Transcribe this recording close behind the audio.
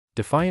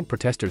Defiant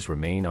protesters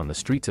remain on the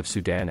streets of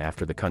Sudan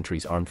after the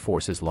country's armed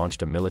forces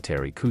launched a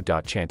military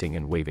coup.Chanting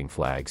and waving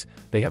flags.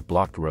 They have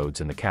blocked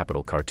roads in the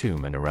capital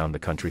Khartoum and around the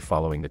country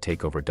following the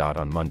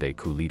takeover.On Monday.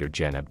 Coup leader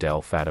Gen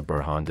Abdel Fattah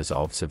Burhan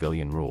dissolved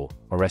civilian rule,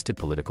 arrested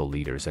political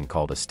leaders and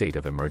called a state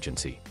of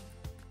emergency.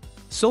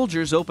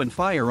 Soldiers opened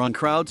fire on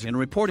crowds and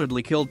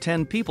reportedly killed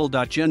 10 people.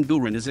 Gen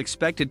Burhan is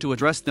expected to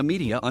address the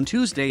media on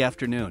Tuesday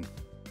afternoon.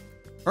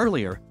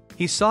 Earlier,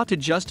 he sought to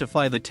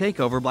justify the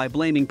takeover by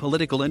blaming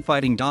political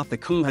infighting. The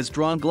coup has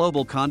drawn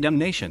global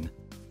condemnation.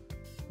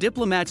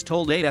 Diplomats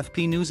told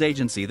AFP news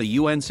agency the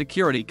UN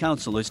Security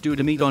Council is due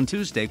to meet on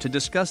Tuesday to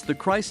discuss the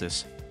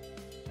crisis.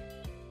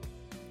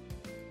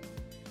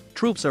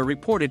 Troops are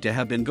reported to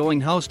have been going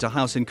house to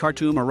house in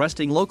Khartoum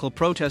arresting local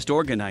protest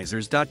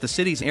organizers. The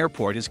city's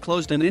airport is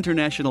closed and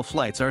international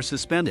flights are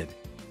suspended.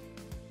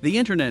 The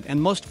internet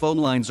and most phone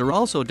lines are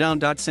also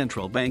down.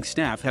 Central bank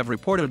staff have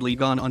reportedly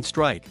gone on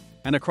strike,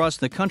 and across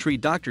the country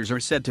doctors are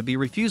said to be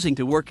refusing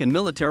to work in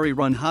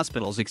military-run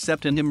hospitals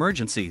except in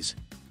emergencies.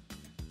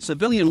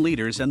 Civilian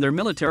leaders and their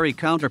military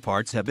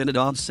counterparts have been at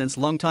odds since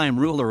longtime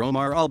ruler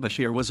Omar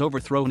al-Bashir was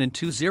overthrown in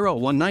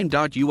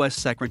 2019. U.S.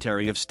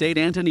 Secretary of State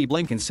Antony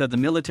Blinken said the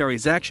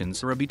military's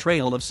actions are a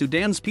betrayal of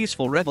Sudan's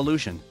peaceful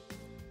revolution.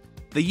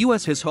 The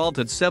U.S. has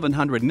halted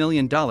 $700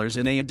 million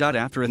in aid.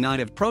 After a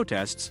night of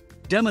protests,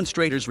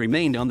 demonstrators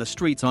remained on the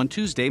streets on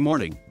Tuesday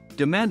morning,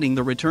 demanding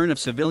the return of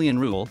civilian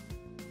rule.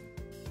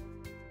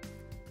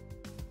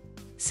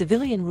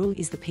 Civilian rule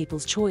is the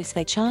people's choice,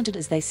 they chanted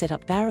as they set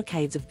up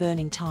barricades of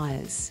burning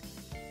tires.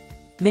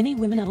 Many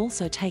women are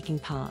also taking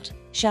part,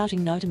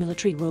 shouting no to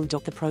military rule.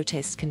 The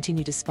protests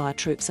continue despite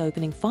troops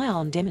opening fire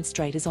on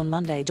demonstrators on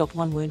Monday.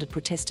 One wounded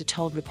protester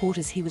told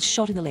reporters he was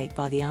shot in the leg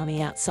by the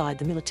army outside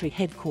the military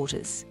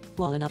headquarters,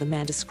 while another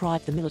man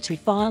described the military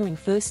firing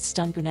first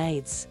stun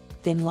grenades,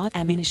 then live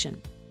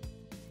ammunition.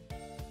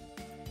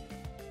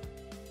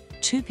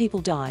 2 people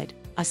died.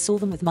 I saw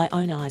them with my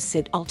own eyes,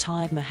 said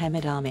Al-Taib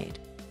Mohammed Ahmed.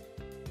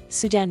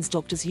 Sudan's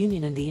Doctors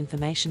Union and the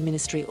Information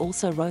Ministry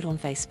also wrote on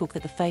Facebook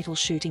that the fatal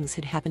shootings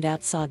had happened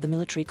outside the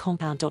military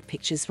compound.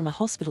 Pictures from a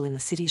hospital in the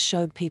city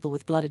showed people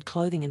with blooded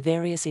clothing and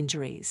various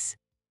injuries.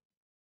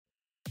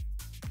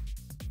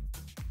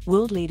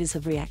 World leaders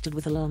have reacted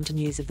with alarm to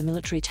news of the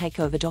military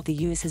takeover. The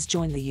US has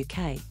joined the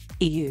UK,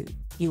 EU,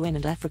 UN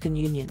and African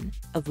Union,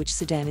 of which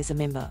Sudan is a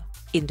member,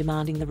 in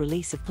demanding the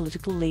release of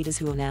political leaders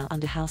who are now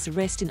under house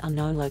arrest in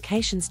unknown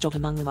locations.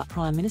 Among them are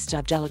Prime Minister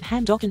Abdel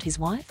Fattah Burhan and his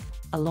wife,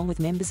 along with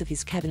members of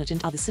his cabinet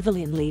and other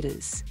civilian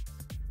leaders.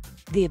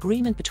 The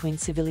agreement between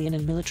civilian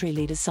and military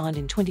leaders signed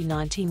in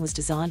 2019 was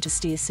designed to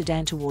steer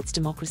Sudan towards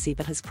democracy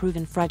but has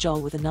proven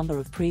fragile with a number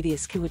of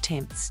previous coup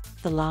attempts,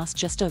 the last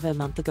just over a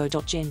month ago.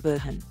 Gen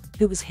Burhan,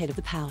 who was head of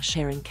the Power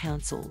Sharing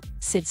Council,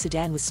 said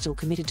Sudan was still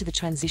committed to the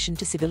transition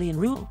to civilian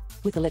rule,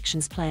 with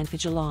elections planned for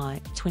July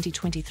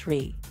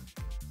 2023.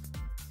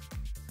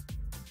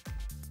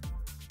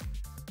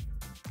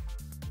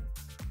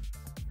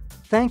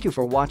 Thank you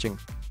for watching.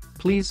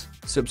 Please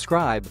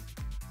subscribe.